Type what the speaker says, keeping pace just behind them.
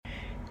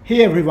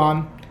Hey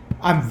everyone,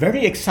 I'm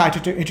very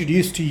excited to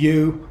introduce to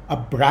you a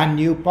brand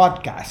new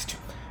podcast,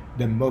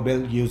 the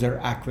Mobile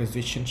User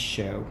Acquisition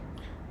Show,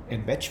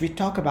 in which we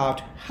talk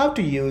about how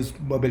to use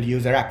mobile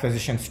user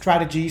acquisition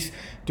strategies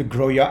to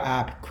grow your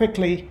app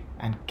quickly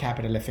and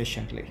capital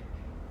efficiently.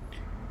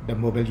 The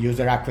Mobile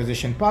User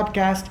Acquisition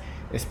Podcast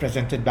is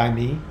presented by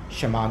me,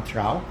 Shamant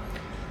Rao,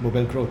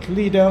 mobile growth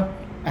leader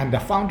and the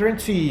founder and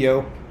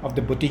CEO of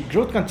the boutique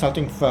growth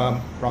consulting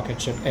firm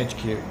Rocketship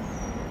HQ.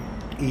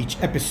 Each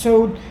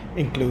episode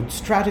includes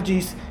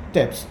strategies,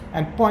 tips,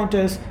 and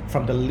pointers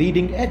from the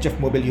leading edge of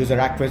mobile user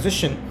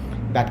acquisition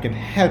that can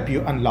help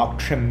you unlock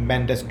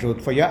tremendous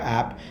growth for your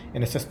app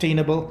in a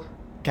sustainable,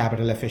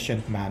 capital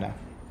efficient manner.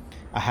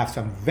 I have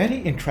some very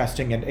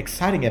interesting and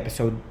exciting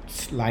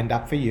episodes lined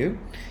up for you,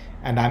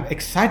 and I'm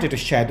excited to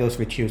share those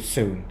with you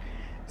soon.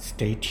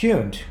 Stay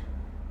tuned.